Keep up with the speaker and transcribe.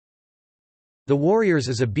The Warriors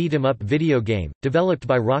is a beat-em-up video game, developed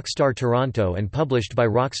by Rockstar Toronto and published by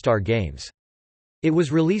Rockstar Games. It was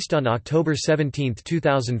released on October 17,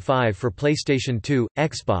 2005 for PlayStation 2,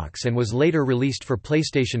 Xbox and was later released for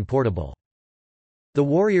PlayStation Portable. The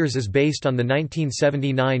Warriors is based on the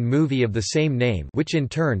 1979 movie of the same name, which in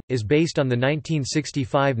turn, is based on the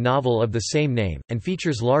 1965 novel of the same name, and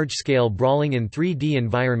features large-scale brawling in 3D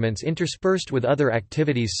environments interspersed with other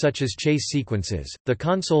activities such as chase sequences. The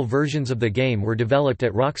console versions of the game were developed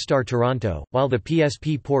at Rockstar Toronto, while the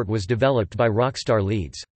PSP port was developed by Rockstar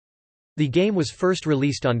Leeds. The game was first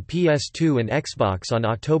released on PS2 and Xbox on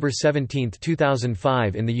October 17,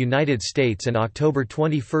 2005 in the United States and October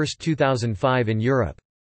 21, 2005 in Europe.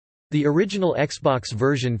 The original Xbox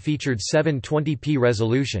version featured 720p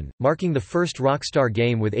resolution, marking the first Rockstar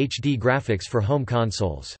game with HD graphics for home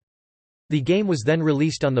consoles. The game was then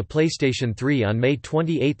released on the PlayStation 3 on May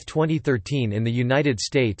 28, 2013 in the United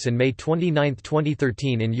States and May 29,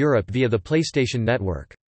 2013 in Europe via the PlayStation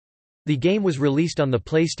Network. The game was released on the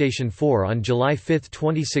PlayStation 4 on July 5,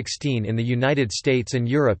 2016 in the United States and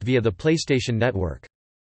Europe via the PlayStation Network.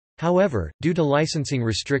 However, due to licensing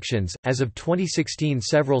restrictions, as of 2016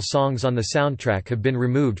 several songs on the soundtrack have been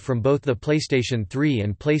removed from both the PlayStation 3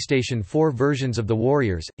 and PlayStation 4 versions of The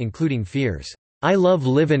Warriors, including Fear's "I Love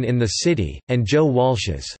Livin' in the City" and Joe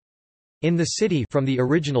Walsh's "In the City" from the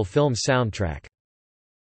original film's soundtrack.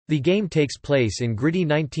 The game takes place in gritty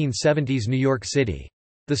 1970s New York City.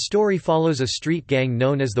 The story follows a street gang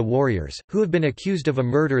known as the Warriors, who have been accused of a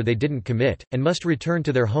murder they didn't commit, and must return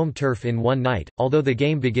to their home turf in one night, although the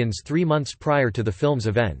game begins 3 months prior to the film's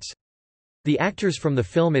events. The actors from the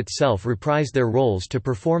film itself reprised their roles to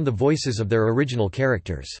perform the voices of their original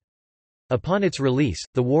characters. Upon its release,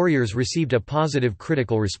 The Warriors received a positive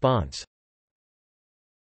critical response.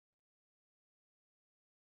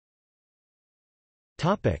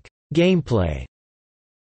 Gameplay.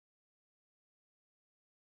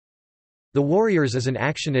 The Warriors is an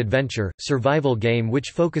action-adventure, survival game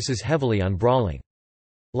which focuses heavily on brawling.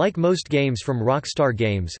 Like most games from Rockstar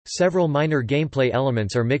Games, several minor gameplay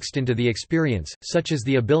elements are mixed into the experience, such as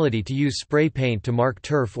the ability to use spray paint to mark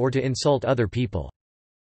turf or to insult other people.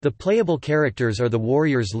 The playable characters are the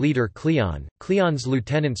Warriors' leader Cleon, Cleon's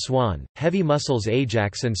lieutenant Swan, Heavy Muscles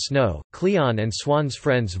Ajax and Snow, Cleon and Swan's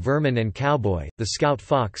friends Vermin and Cowboy, the Scout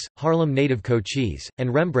Fox, Harlem native Cochise,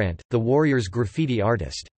 and Rembrandt, the Warriors' graffiti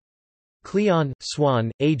artist. Cleon,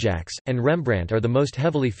 Swan, Ajax, and Rembrandt are the most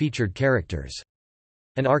heavily featured characters.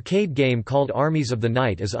 An arcade game called Armies of the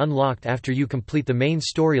Night is unlocked after you complete the main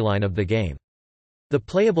storyline of the game. The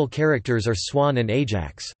playable characters are Swan and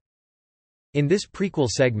Ajax. In this prequel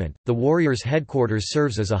segment, the Warriors' headquarters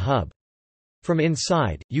serves as a hub. From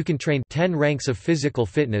inside, you can train 10 ranks of physical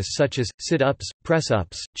fitness such as, sit-ups,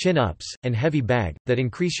 press-ups, chin-ups, and heavy bag, that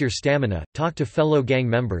increase your stamina, talk to fellow gang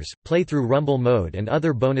members, play through Rumble mode and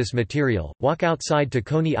other bonus material, walk outside to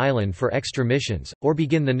Coney Island for extra missions, or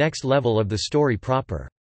begin the next level of the story proper.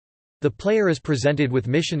 The player is presented with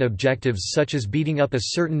mission objectives such as beating up a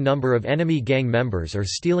certain number of enemy gang members or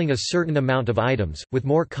stealing a certain amount of items, with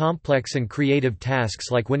more complex and creative tasks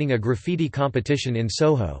like winning a graffiti competition in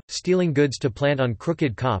Soho, stealing goods to plant on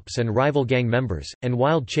crooked cops and rival gang members, and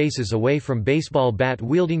wild chases away from baseball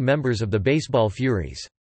bat-wielding members of the Baseball Furies.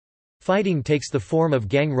 Fighting takes the form of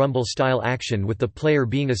gang rumble-style action with the player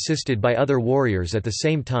being assisted by other warriors at the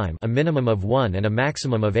same time, a minimum of 1 and a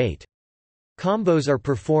maximum of 8. Combos are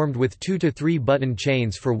performed with 2 to 3 button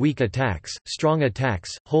chains for weak attacks, strong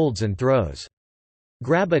attacks, holds and throws.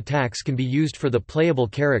 Grab attacks can be used for the playable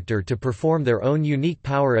character to perform their own unique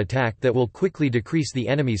power attack that will quickly decrease the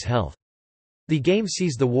enemy's health. The game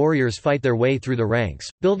sees the Warriors fight their way through the ranks,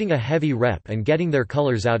 building a heavy rep and getting their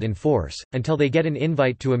colors out in force, until they get an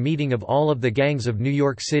invite to a meeting of all of the gangs of New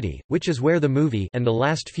York City, which is where the movie and the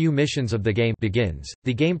last few missions of the game begins.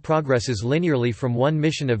 The game progresses linearly from one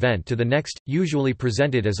mission event to the next, usually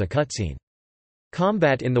presented as a cutscene.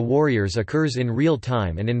 Combat in the Warriors occurs in real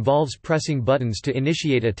time and involves pressing buttons to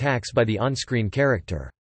initiate attacks by the on-screen character.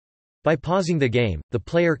 By pausing the game, the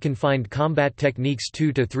player can find combat techniques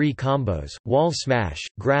 2 to 3 combos, wall smash,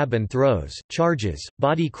 grab and throws, charges,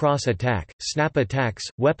 body cross attack, snap attacks,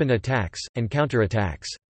 weapon attacks, and counter attacks.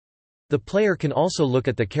 The player can also look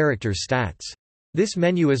at the character's stats. This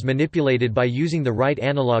menu is manipulated by using the right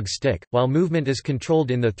analog stick, while movement is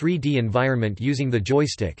controlled in the 3D environment using the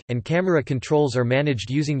joystick, and camera controls are managed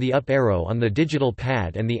using the up arrow on the digital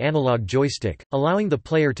pad and the analog joystick, allowing the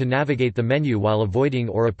player to navigate the menu while avoiding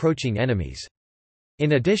or approaching enemies.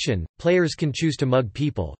 In addition, players can choose to mug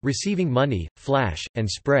people, receiving money, flash, and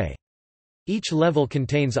spray. Each level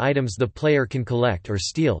contains items the player can collect or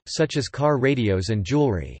steal, such as car radios and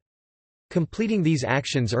jewelry. Completing these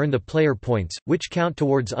actions earn the player points, which count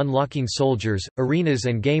towards unlocking soldiers, arenas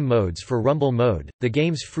and game modes. For Rumble mode, the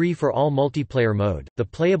game's free-for-all multiplayer mode, the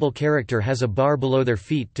playable character has a bar below their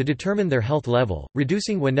feet to determine their health level,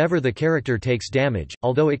 reducing whenever the character takes damage,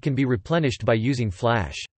 although it can be replenished by using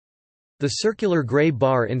flash. The circular gray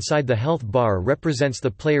bar inside the health bar represents the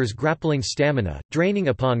player's grappling stamina, draining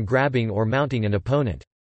upon grabbing or mounting an opponent.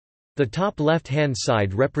 The top left-hand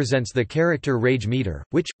side represents the character rage meter,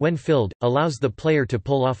 which, when filled, allows the player to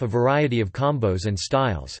pull off a variety of combos and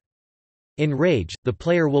styles. In Rage, the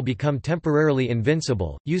player will become temporarily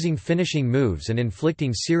invincible, using finishing moves and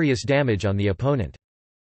inflicting serious damage on the opponent.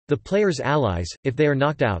 The player's allies, if they are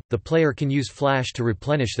knocked out, the player can use Flash to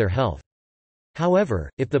replenish their health. However,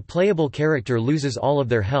 if the playable character loses all of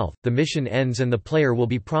their health, the mission ends and the player will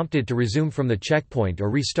be prompted to resume from the checkpoint or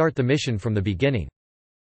restart the mission from the beginning.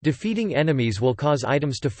 Defeating enemies will cause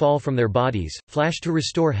items to fall from their bodies, flash to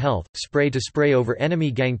restore health, spray to spray over enemy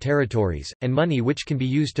gang territories, and money which can be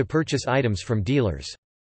used to purchase items from dealers.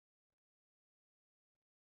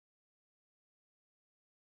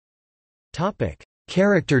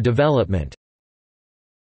 Character development.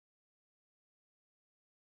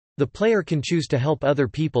 The player can choose to help other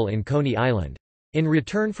people in Coney Island. In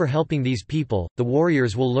return for helping these people, the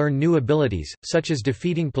warriors will learn new abilities, such as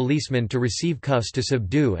defeating policemen to receive cuffs to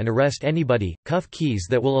subdue and arrest anybody, cuff keys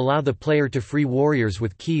that will allow the player to free warriors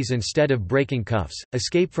with keys instead of breaking cuffs,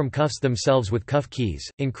 escape from cuffs themselves with cuff keys,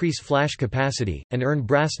 increase flash capacity, and earn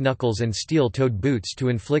brass knuckles and steel-toed boots to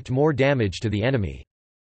inflict more damage to the enemy.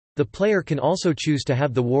 The player can also choose to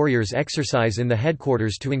have the warriors exercise in the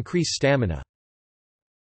headquarters to increase stamina.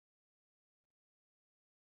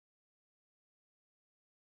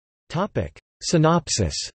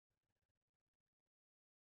 Synopsis.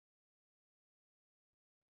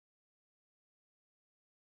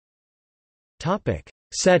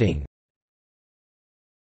 Setting.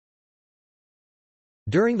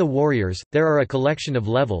 During the Warriors, there are a collection of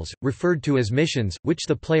levels, referred to as missions, which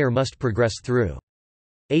the player must progress through.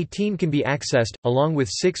 18 can be accessed, along with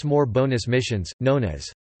 6 more bonus missions, known as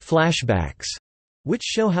flashbacks, which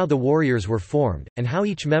show how the Warriors were formed, and how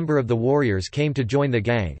each member of the Warriors came to join the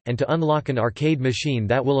gang, and to unlock an arcade machine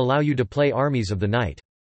that will allow you to play Armies of the Night.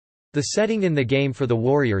 The setting in the game for the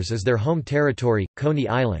Warriors is their home territory, Coney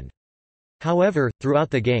Island. However,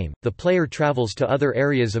 throughout the game, the player travels to other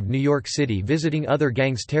areas of New York City visiting other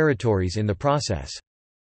gangs' territories in the process.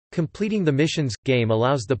 Completing the missions game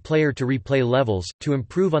allows the player to replay levels, to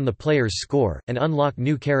improve on the player's score, and unlock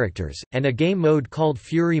new characters, and a game mode called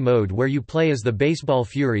Fury Mode where you play as the Baseball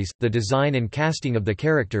Furies. The design and casting of the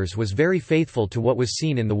characters was very faithful to what was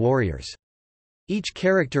seen in The Warriors. Each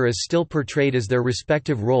character is still portrayed as their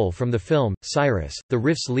respective role from the film. Cyrus, the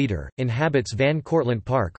Riff's leader, inhabits Van Cortlandt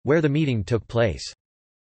Park, where the meeting took place.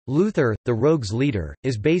 Luther, the Rogues' leader,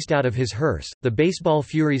 is based out of his hearse. The Baseball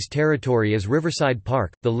Furies' territory is Riverside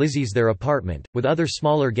Park, the Lizzies their apartment, with other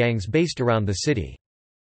smaller gangs based around the city.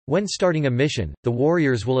 When starting a mission, the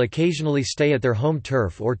Warriors will occasionally stay at their home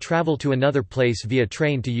turf or travel to another place via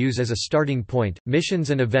train to use as a starting point. Missions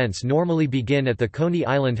and events normally begin at the Coney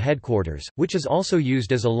Island headquarters, which is also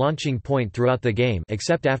used as a launching point throughout the game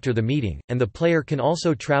except after the meeting, and the player can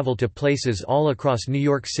also travel to places all across New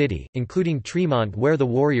York City, including Tremont where the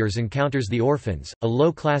Warriors encounters the Orphans, a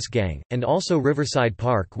low-class gang, and also Riverside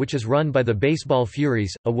Park which is run by the Baseball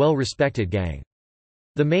Furies, a well-respected gang.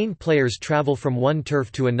 The main players travel from one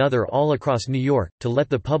turf to another all across New York, to let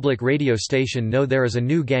the public radio station know there is a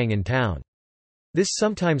new gang in town. This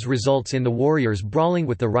sometimes results in the Warriors brawling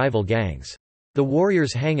with the rival gangs. The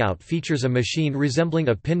Warriors' hangout features a machine resembling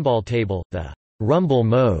a pinball table, the Rumble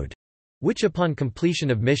mode, which upon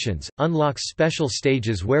completion of missions, unlocks special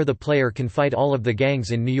stages where the player can fight all of the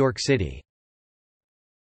gangs in New York City.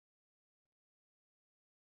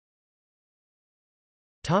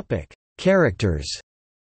 Characters.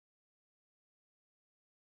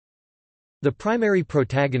 The primary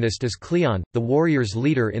protagonist is Cleon, the Warriors'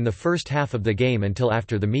 leader in the first half of the game until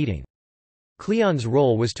after the meeting. Cleon's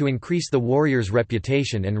role was to increase the Warriors'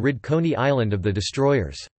 reputation and rid Coney Island of the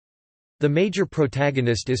destroyers. The major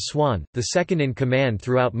protagonist is Swan, the second in command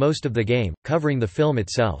throughout most of the game, covering the film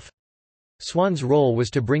itself. Swan's role was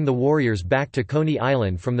to bring the Warriors back to Coney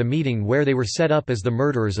Island from the meeting where they were set up as the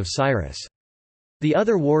murderers of Cyrus. The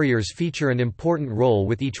other warriors feature an important role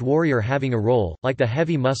with each warrior having a role, like the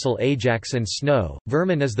heavy muscle Ajax and Snow.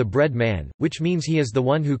 Vermin is the bread man, which means he is the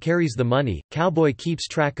one who carries the money. Cowboy keeps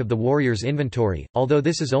track of the warriors' inventory, although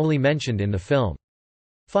this is only mentioned in the film.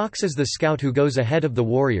 Fox is the scout who goes ahead of the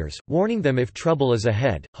warriors, warning them if trouble is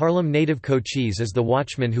ahead. Harlem native Cochise is the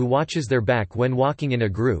watchman who watches their back when walking in a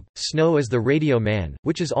group. Snow is the radio man,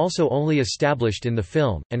 which is also only established in the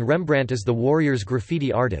film, and Rembrandt is the warriors'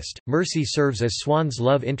 graffiti artist. Mercy serves as Swan's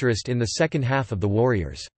love interest in the second half of The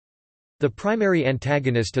Warriors. The primary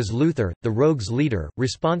antagonist is Luther, the rogues' leader,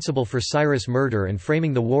 responsible for Cyrus' murder and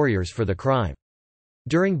framing the warriors for the crime.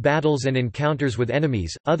 During battles and encounters with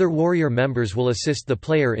enemies, other warrior members will assist the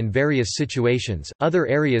player in various situations. Other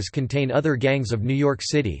areas contain other gangs of New York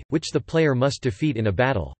City, which the player must defeat in a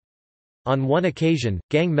battle. On one occasion,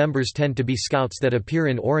 gang members tend to be scouts that appear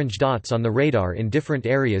in orange dots on the radar in different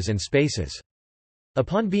areas and spaces.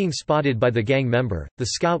 Upon being spotted by the gang member, the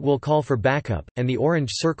scout will call for backup, and the orange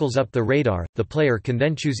circles up the radar. The player can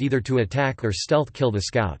then choose either to attack or stealth kill the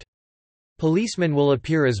scout. Policemen will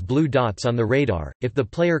appear as blue dots on the radar. If the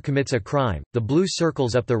player commits a crime, the blue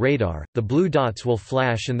circles up the radar, the blue dots will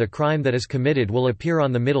flash and the crime that is committed will appear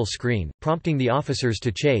on the middle screen, prompting the officers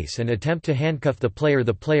to chase and attempt to handcuff the player.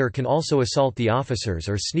 The player can also assault the officers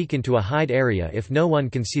or sneak into a hide area if no one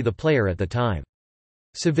can see the player at the time.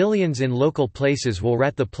 Civilians in local places will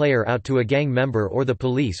rat the player out to a gang member or the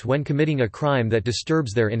police when committing a crime that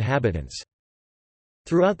disturbs their inhabitants.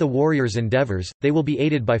 Throughout the warriors' endeavors, they will be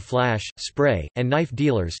aided by flash, spray, and knife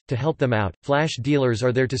dealers. To help them out, flash dealers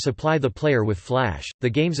are there to supply the player with flash, the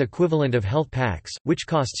game's equivalent of health packs, which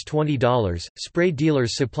costs $20. Spray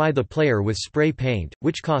dealers supply the player with spray paint,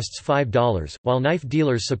 which costs $5, while knife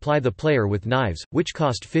dealers supply the player with knives, which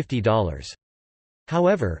cost $50.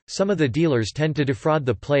 However, some of the dealers tend to defraud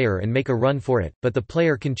the player and make a run for it, but the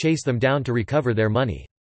player can chase them down to recover their money.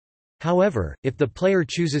 However, if the player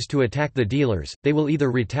chooses to attack the dealers, they will either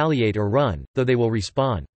retaliate or run, though they will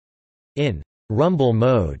respawn. In Rumble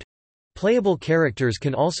mode, playable characters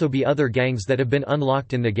can also be other gangs that have been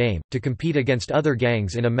unlocked in the game, to compete against other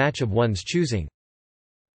gangs in a match of one's choosing.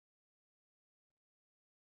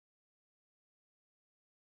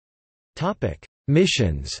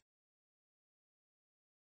 Missions.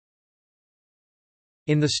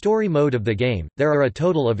 In the story mode of the game, there are a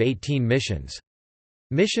total of 18 missions.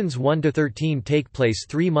 Missions 1 to 13 take place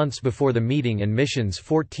 3 months before the meeting and missions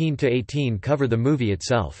 14 to 18 cover the movie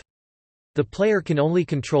itself. The player can only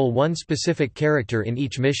control one specific character in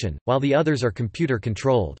each mission, while the others are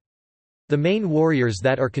computer-controlled. The main warriors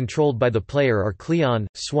that are controlled by the player are Cleon,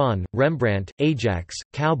 Swan, Rembrandt, Ajax,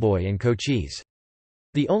 Cowboy and Cochise.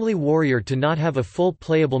 The only warrior to not have a full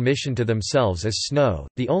playable mission to themselves is Snow.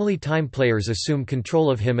 The only time players assume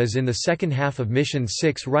control of him is in the second half of Mission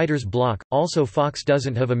 6 Writer's Block. Also, Fox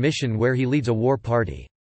doesn't have a mission where he leads a war party.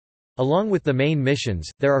 Along with the main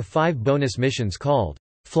missions, there are 5 bonus missions called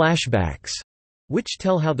flashbacks, which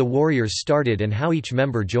tell how the warriors started and how each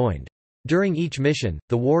member joined. During each mission,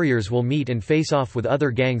 the warriors will meet and face off with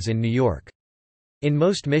other gangs in New York. In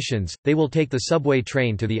most missions, they will take the subway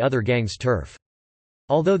train to the other gang's turf.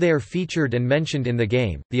 Although they are featured and mentioned in the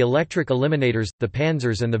game, the Electric Eliminators, the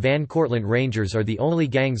Panzers and the Van Cortlandt Rangers are the only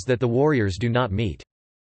gangs that the warriors do not meet.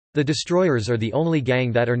 The Destroyers are the only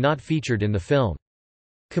gang that are not featured in the film.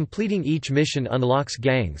 Completing each mission unlocks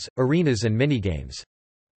gangs, arenas and minigames.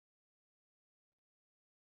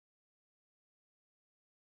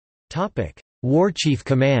 Warchief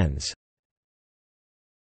commands.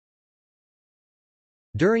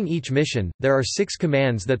 During each mission, there are 6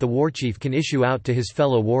 commands that the Warchief can issue out to his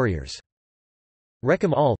fellow warriors. Wreck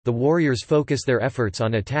 'em all, the warriors focus their efforts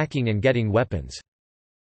on attacking and getting weapons.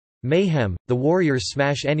 Mayhem, the warriors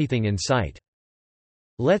smash anything in sight.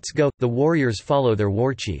 Let's go, the warriors follow their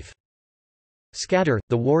Warchief. Scatter,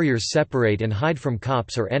 the warriors separate and hide from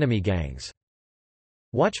cops or enemy gangs.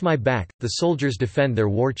 Watch my back, the soldiers defend their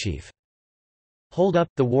Warchief. Hold up,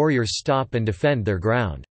 the warriors stop and defend their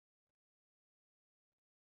ground.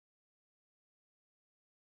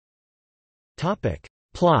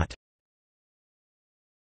 Plot.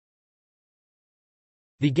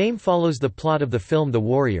 The game follows the plot of the film The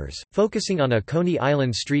Warriors, focusing on a Coney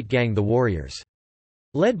Island street gang, the Warriors.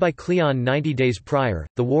 Led by Cleon 90 days prior,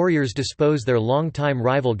 the Warriors depose their longtime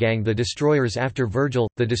rival gang the Destroyers after Virgil,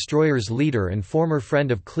 the Destroyers' leader and former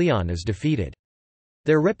friend of Cleon, is defeated.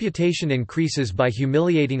 Their reputation increases by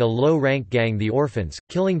humiliating a low-rank gang, the Orphans,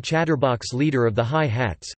 killing Chatterbox, leader of the High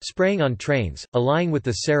Hats, spraying on trains, allying with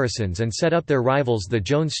the Saracens and set up their rivals the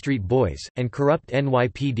Jones Street Boys, and corrupt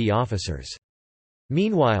NYPD officers.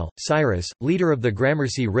 Meanwhile, Cyrus, leader of the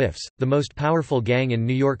Gramercy Riffs, the most powerful gang in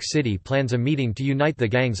New York City, plans a meeting to unite the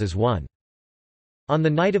gangs as one. On the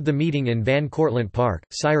night of the meeting in Van Cortlandt Park,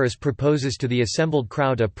 Cyrus proposes to the assembled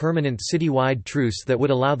crowd a permanent citywide truce that would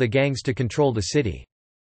allow the gangs to control the city.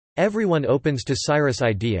 Everyone opens to Cyrus'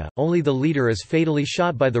 idea, only the leader is fatally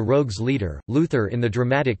shot by the rogue's leader, Luther. In the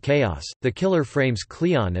dramatic chaos, the killer frames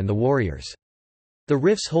Cleon and the warriors. The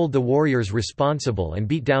Riffs hold the warriors responsible and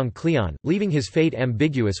beat down Cleon, leaving his fate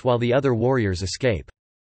ambiguous while the other warriors escape.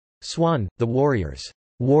 Swan, the warriors'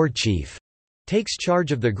 Warchief, takes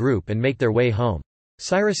charge of the group and make their way home.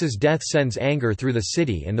 Cyrus's death sends anger through the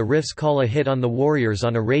city and the Riffs call a hit on the warriors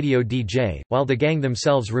on a radio DJ, while the gang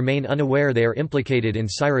themselves remain unaware they are implicated in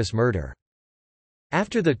Cyrus' murder.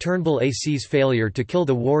 After the Turnbull AC's failure to kill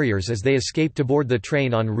the warriors as they escape to board the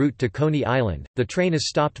train en route to Coney Island, the train is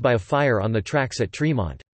stopped by a fire on the tracks at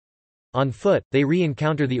Tremont. On foot, they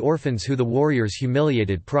re-encounter the orphans who the warriors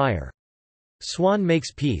humiliated prior. Swan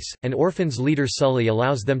makes peace, and orphans' leader Sully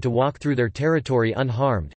allows them to walk through their territory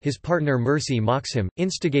unharmed. His partner Mercy mocks him,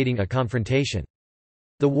 instigating a confrontation.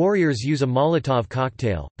 The warriors use a Molotov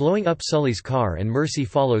cocktail, blowing up Sully's car, and Mercy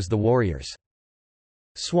follows the warriors.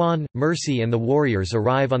 Swan, Mercy and the warriors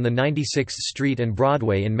arrive on the 96th Street and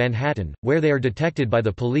Broadway in Manhattan, where they are detected by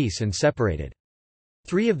the police and separated.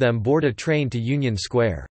 3 of them board a train to Union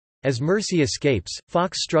Square. As Mercy escapes,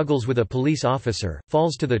 Fox struggles with a police officer,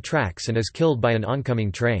 falls to the tracks and is killed by an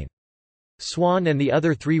oncoming train. Swan and the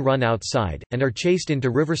other 3 run outside, and are chased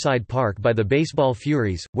into Riverside Park by the Baseball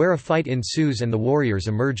Furies, where a fight ensues and the warriors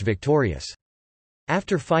emerge victorious.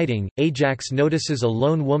 After fighting, Ajax notices a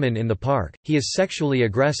lone woman in the park. He is sexually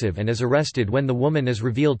aggressive and is arrested when the woman is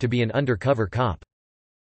revealed to be an undercover cop.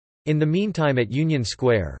 In the meantime at Union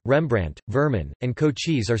Square, Rembrandt, Vermin, and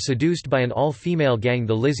Cochise are seduced by an all-female gang,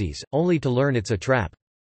 the Lizzies, only to learn it's a trap.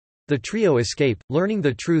 The trio escape, learning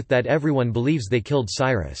the truth that everyone believes they killed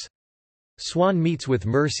Cyrus. Swan meets with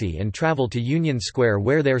Mercy and travel to Union Square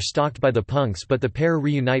where they are stalked by the punks, but the pair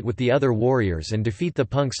reunite with the other warriors and defeat the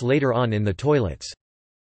punks later on in the toilets.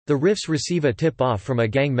 The Riffs receive a tip-off from a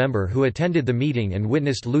gang member who attended the meeting and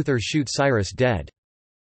witnessed Luther shoot Cyrus dead.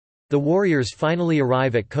 The warriors finally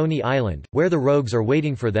arrive at Coney Island, where the rogues are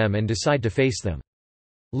waiting for them and decide to face them.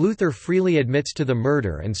 Luther freely admits to the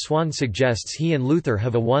murder and Swan suggests he and Luther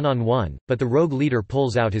have a one-on-one, but the rogue leader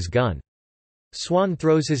pulls out his gun. Swan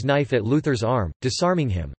throws his knife at Luther's arm, disarming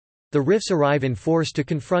him. The Riffs arrive in force to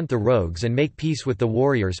confront the rogues and make peace with the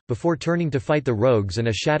warriors. Before turning to fight the rogues and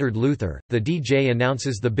a shattered Luther, the DJ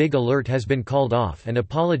announces the big alert has been called off and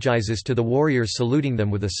apologizes to the warriors, saluting them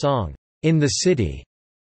with a song, "In the City."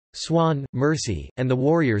 Swan, Mercy, and the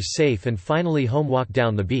warriors safe and finally home walk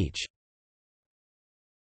down the beach.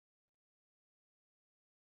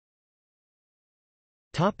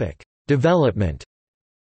 Development.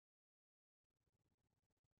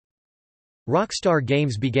 Rockstar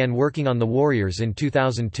Games began working on the Warriors in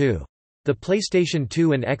 2002. The PlayStation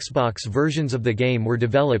 2 and Xbox versions of the game were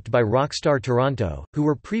developed by Rockstar Toronto, who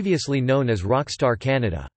were previously known as Rockstar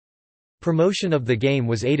Canada. Promotion of the game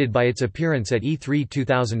was aided by its appearance at E3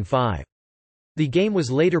 2005. The game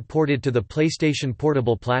was later ported to the PlayStation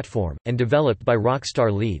Portable platform, and developed by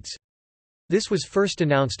Rockstar Leeds. This was first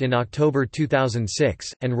announced in October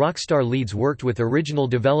 2006, and Rockstar Leeds worked with original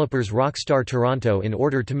developers Rockstar Toronto in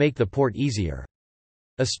order to make the port easier.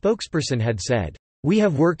 A spokesperson had said, "We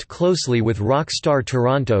have worked closely with Rockstar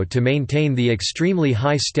Toronto to maintain the extremely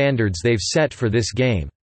high standards they've set for this game,"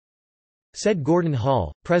 said Gordon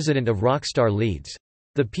Hall, president of Rockstar Leeds.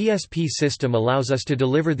 The PSP system allows us to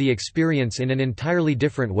deliver the experience in an entirely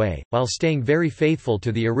different way, while staying very faithful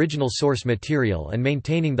to the original source material and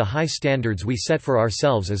maintaining the high standards we set for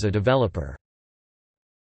ourselves as a developer.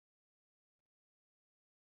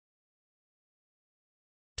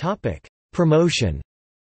 Promotion.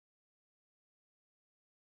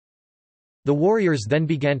 The Warriors then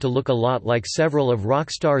began to look a lot like several of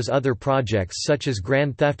Rockstar's other projects such as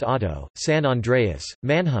Grand Theft Auto, San Andreas,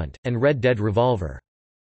 Manhunt, and Red Dead Revolver.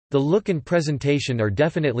 The look and presentation are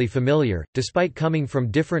definitely familiar, despite coming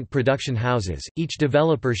from different production houses. Each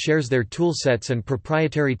developer shares their toolsets and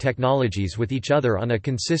proprietary technologies with each other on a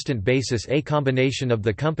consistent basis. A combination of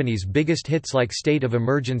the company's biggest hits like State of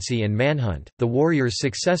Emergency and Manhunt, the Warriors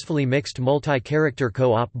successfully mixed multi-character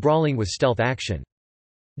co-op brawling with stealth action.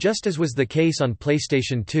 Just as was the case on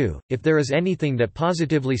PlayStation 2, if there is anything that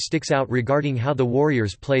positively sticks out regarding how the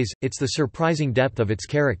Warriors plays, it's the surprising depth of its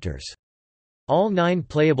characters. All 9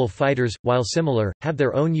 playable fighters, while similar, have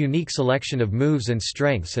their own unique selection of moves and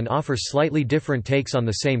strengths and offer slightly different takes on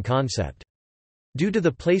the same concept. Due to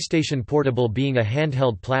the PlayStation Portable being a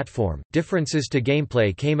handheld platform, differences to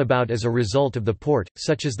gameplay came about as a result of the port,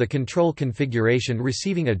 such as the control configuration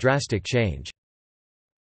receiving a drastic change.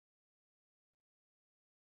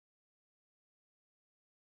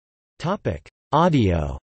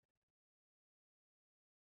 Audio.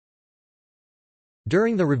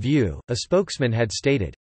 During the review, a spokesman had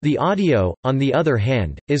stated, The audio, on the other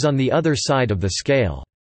hand, is on the other side of the scale."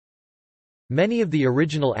 Many of the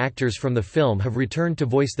original actors from the film have returned to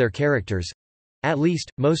voice their characters—at least,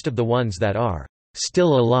 most of the ones that are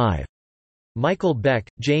still alive. Michael Beck,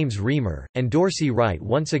 James Remar, and Dorsey Wright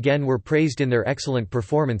once again were praised in their excellent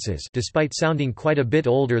performances despite sounding quite a bit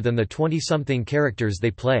older than the 20-something characters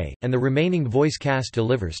they play, and the remaining voice cast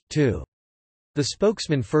delivers, too. The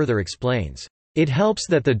spokesman further explains, "It helps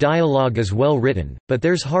that the dialogue is well written, but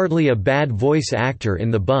there's hardly a bad voice actor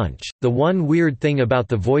in the bunch. The one weird thing about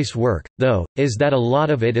the voice work, though, is that a lot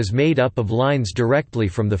of it is made up of lines directly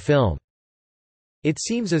from the film." It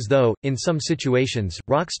seems as though, in some situations,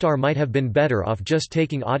 Rockstar might have been better off just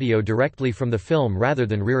taking audio directly from the film rather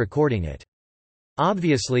than re-recording it.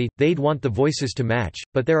 Obviously, they'd want the voices to match,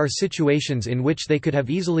 but there are situations in which they could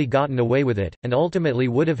have easily gotten away with it, and ultimately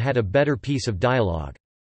would have had a better piece of dialogue.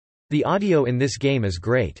 The audio in this game is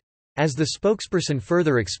great. As the spokesperson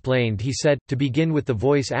further explained, he said, "To begin with, the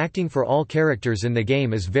voice acting for all characters in the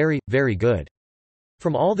game is very, very good.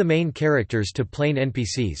 From all the main characters to plain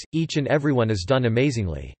NPCs, each and everyone is done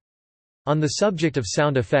amazingly. On the subject of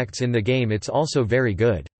sound effects in the game, it's also very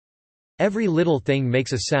good. Every little thing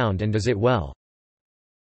makes a sound and does it well."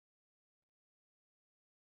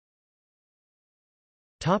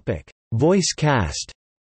 Voice cast.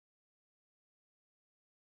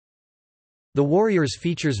 The Warriors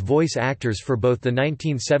features voice actors for both the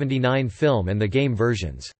 1979 film and the game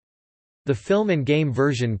versions. The film and game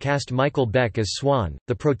version cast Michael Beck as Swan,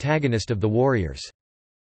 the protagonist of The Warriors.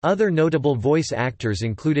 Other notable voice actors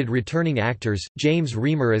included returning actors, James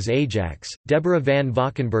Remar as Ajax, Deborah Van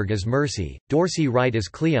Valkenburg as Mercy, Dorsey Wright as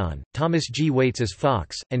Cleon, Thomas G. Waits as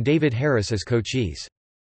Fox, and David Harris as Cochise.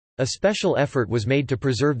 A special effort was made to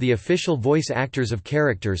preserve the official voice actors of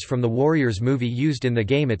characters from the Warriors movie used in the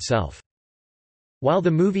game itself. While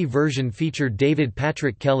the movie version featured David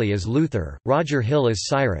Patrick Kelly as Luther, Roger Hill as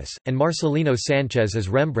Cyrus, and Marcelino Sanchez as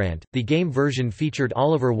Rembrandt, the game version featured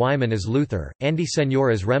Oliver Wyman as Luther, Andy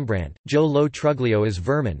Señor as Rembrandt, Joe Lo Truglio as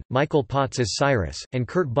Vermin, Michael Potts as Cyrus, and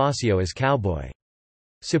Kurt Bosio as Cowboy.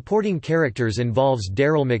 Supporting characters involves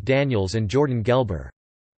Daryl McDaniels and Jordan Gelber.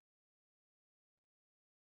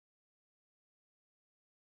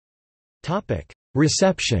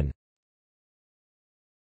 Reception.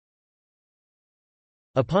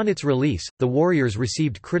 Upon its release, The Warriors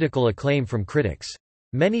received critical acclaim from critics.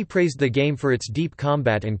 Many praised the game for its deep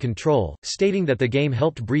combat and control, stating that the game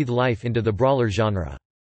helped breathe life into the brawler genre.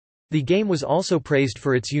 The game was also praised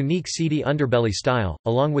for its unique seedy underbelly style,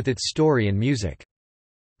 along with its story and music.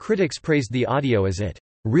 Critics praised the audio as it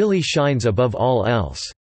really shines above all else,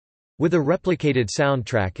 with a replicated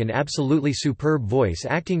soundtrack and absolutely superb voice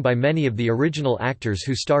acting by many of the original actors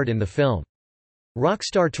who starred in the film.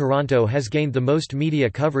 Rockstar Toronto has gained the most media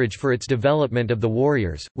coverage for its development of The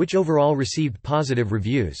Warriors, which overall received positive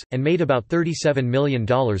reviews, and made about $37 million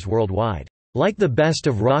worldwide. Like the best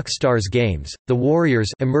of Rockstar's games, The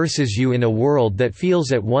Warriors immerses you in a world that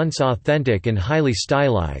feels at once authentic and highly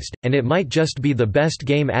stylized, and it might just be the best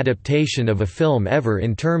game adaptation of a film ever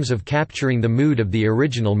in terms of capturing the mood of the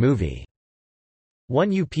original movie.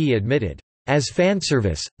 One UP admitted, "As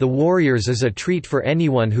fanservice, The Warriors is a treat for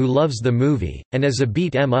anyone who loves the movie, and as a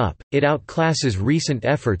beat-em-up, it outclasses recent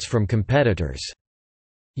efforts from competitors.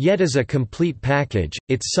 Yet as a complete package,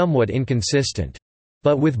 it's somewhat inconsistent.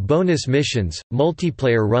 But with bonus missions,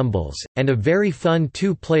 multiplayer rumbles, and a very fun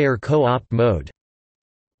two-player co-op mode,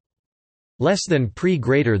 less than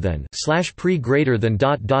pre-greater than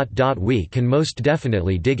we can most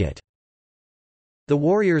definitely dig it." The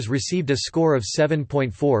Warriors received a score of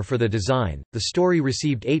 7.4 for the design, the story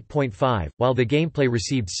received 8.5, while the gameplay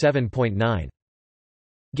received 7.9.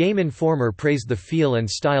 Game Informer praised the feel and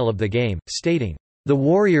style of the game, stating, "The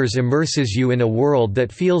Warriors immerses you in a world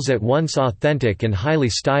that feels at once authentic and highly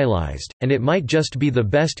stylized, and it might just be the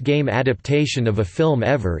best game adaptation of a film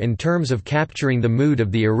ever in terms of capturing the mood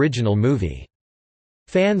of the original movie.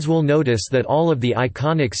 Fans will notice that all of the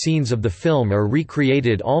iconic scenes of the film are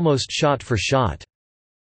recreated almost shot for shot.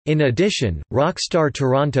 In addition, Rockstar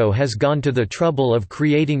Toronto has gone to the trouble of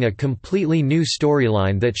creating a completely new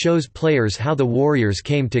storyline that shows players how the Warriors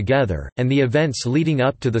came together, and the events leading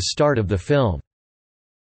up to the start of the film."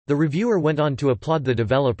 The reviewer went on to applaud the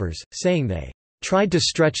developers, saying they tried to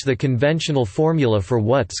stretch the conventional formula for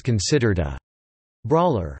what's considered a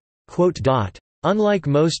brawler. Unlike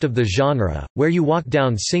most of the genre, where you walk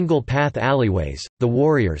down single-path alleyways, The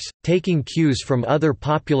Warriors, taking cues from other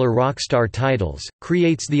popular Rockstar titles,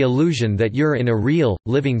 creates the illusion that you're in a real,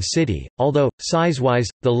 living city. Although, size-wise,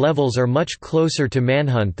 the levels are much closer to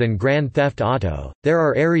Manhunt than Grand Theft Auto, there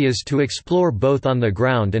are areas to explore both on the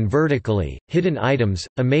ground and vertically, hidden items,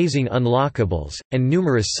 amazing unlockables, and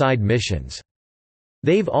numerous side missions.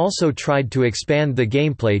 They've also tried to expand the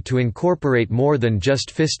gameplay to incorporate more than just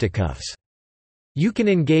fisticuffs. You can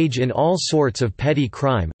engage in all sorts of petty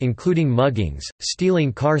crime, including muggings,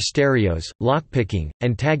 stealing car stereos, lockpicking,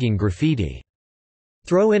 and tagging graffiti.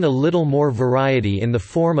 Throw in a little more variety in the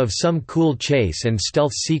form of some cool chase and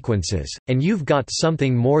stealth sequences, and you've got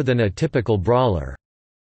something more than a typical brawler.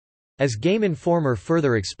 As Game Informer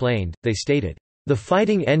further explained, they stated, "The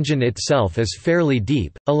fighting engine itself is fairly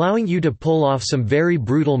deep, allowing you to pull off some very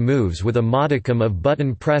brutal moves with a modicum of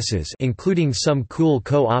button presses, including some cool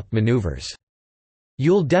co-op maneuvers.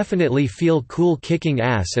 You'll definitely feel cool kicking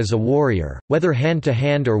ass as a warrior, whether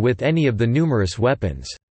hand-to-hand or with any of the numerous weapons.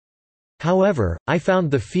 However, I found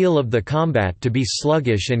the feel of the combat to be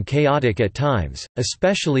sluggish and chaotic at times,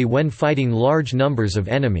 especially when fighting large numbers of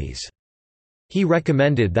enemies." He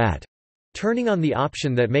recommended that turning on the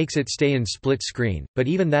option that makes it stay in split screen, but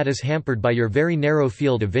even that is hampered by your very narrow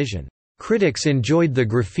field of vision. Critics enjoyed the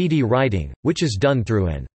graffiti writing, which is done through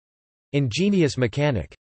an ingenious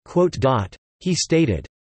mechanic. He stated,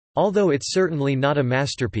 "Although it's certainly not a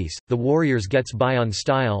masterpiece, The Warriors gets by on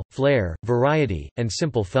style, flair, variety, and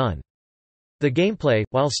simple fun. The gameplay,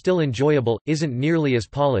 while still enjoyable, isn't nearly as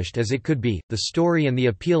polished as it could be. The story and the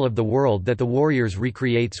appeal of the world that The Warriors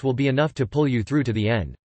recreates will be enough to pull you through to the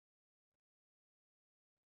end."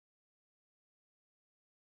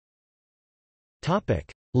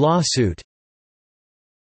 Lawsuit.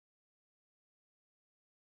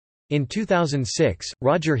 In 2006,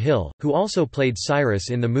 Roger Hill, who also played Cyrus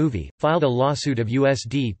in the movie, filed a lawsuit of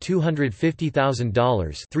USD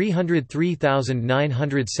 $250,000,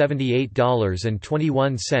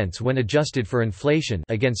 $303,978.21 when adjusted for inflation,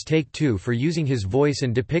 against Take-Two for using his voice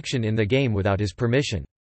and depiction in the game without his permission.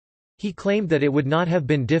 He claimed that it would not have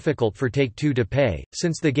been difficult for Take-Two to pay,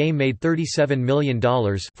 since the game made $37 million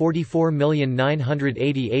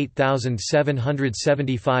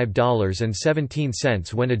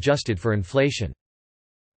 $44,988,775.17 when adjusted for inflation.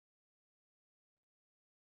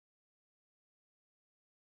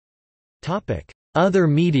 Other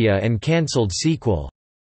media and cancelled sequel.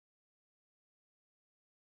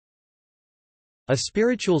 A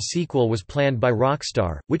spiritual sequel was planned by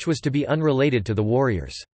Rockstar, which was to be unrelated to The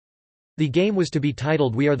Warriors. The game was to be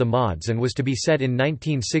titled We Are the Mods and was to be set in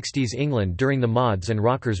 1960s England during the Mods and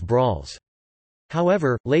Rockers brawls.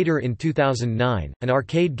 However, later in 2009, an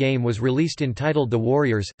arcade game was released entitled The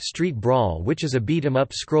Warriors – Street Brawl, which is a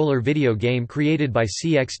beat-em-up scroller video game created by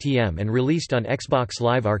CXTM and released on Xbox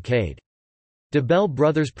Live Arcade. DeBell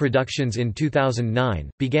Brothers Productions in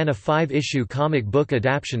 2009, began a 5-issue comic book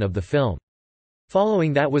adaptation of the film.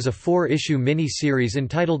 Following that was a 4-issue mini-series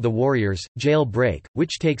entitled The Warriors – Jailbreak,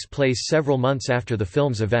 which takes place several months after the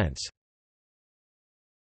film's events.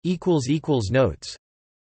 Notes